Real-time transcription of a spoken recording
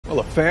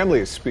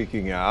Families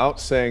speaking out,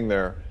 saying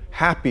they're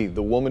happy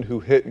the woman who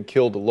hit and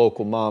killed a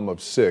local mom of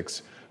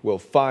 6 will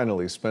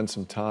finally spend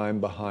some time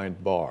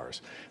behind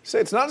bars. Say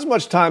it's not as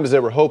much time as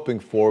they were hoping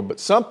for, but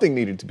something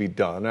needed to be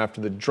done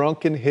after the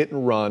drunken hit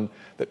and run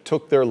that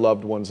took their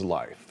loved one's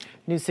life.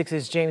 News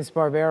 6's James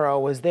Barbero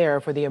was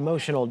there for the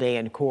emotional day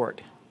in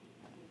court.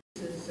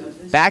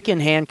 Back in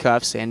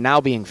handcuffs and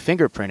now being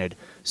fingerprinted,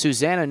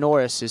 Susanna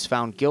Norris is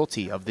found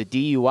guilty of the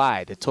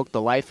DUI that took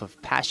the life of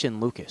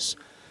Passion Lucas.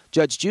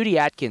 Judge Judy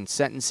Atkins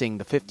sentencing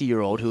the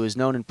 50-year-old, who is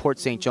known in Port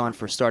St. John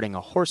for starting a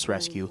horse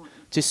rescue,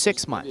 to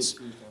 6 months,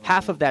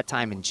 half of that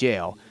time in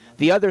jail.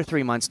 The other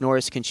 3 months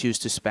Norris can choose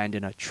to spend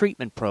in a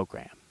treatment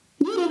program.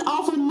 You didn't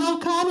offer no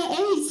kind of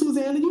aid,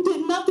 Susanna. You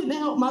did nothing to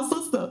help my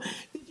sister.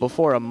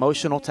 Before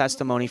emotional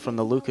testimony from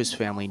the Lucas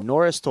family,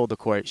 Norris told the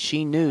court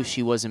she knew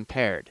she was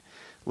impaired.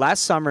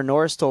 Last summer,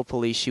 Norris told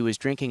police she was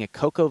drinking at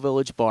Cocoa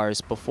Village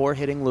bars before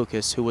hitting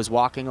Lucas, who was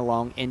walking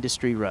along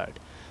Industry Road.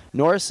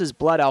 Norris's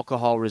blood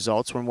alcohol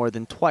results were more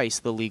than twice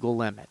the legal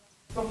limit.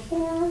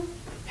 Before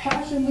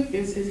Passion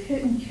Lucas is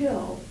hit and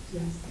killed,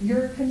 Yes.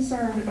 you're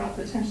concerned about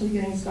potentially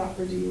getting stopped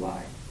for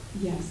DUI,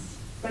 Yes.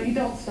 but you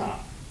don't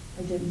stop.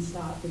 I didn't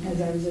stop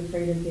because I was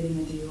afraid of getting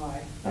a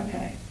DUI.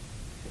 Okay.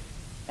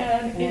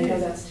 And I know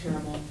that's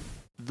terrible.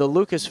 The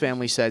Lucas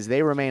family says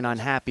they remain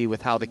unhappy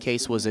with how the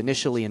case was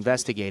initially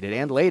investigated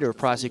and later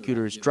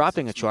prosecutors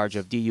dropping a charge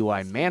of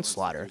DUI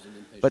manslaughter,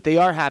 but they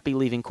are happy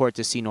leaving court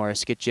to see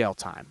Norris get jail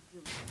time.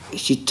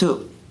 She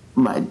took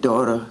my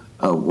daughter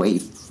away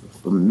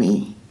from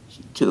me.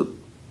 She took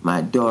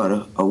my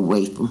daughter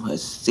away from her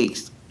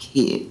 6th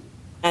kid.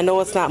 I know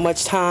it's not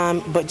much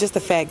time, but just the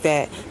fact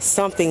that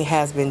something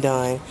has been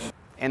done.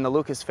 And the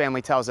Lucas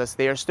family tells us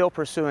they are still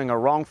pursuing a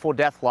wrongful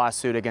death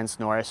lawsuit against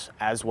Norris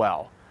as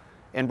well.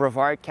 In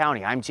Brevard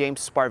County, I'm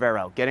James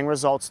Sparvero, getting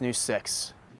results, News 6.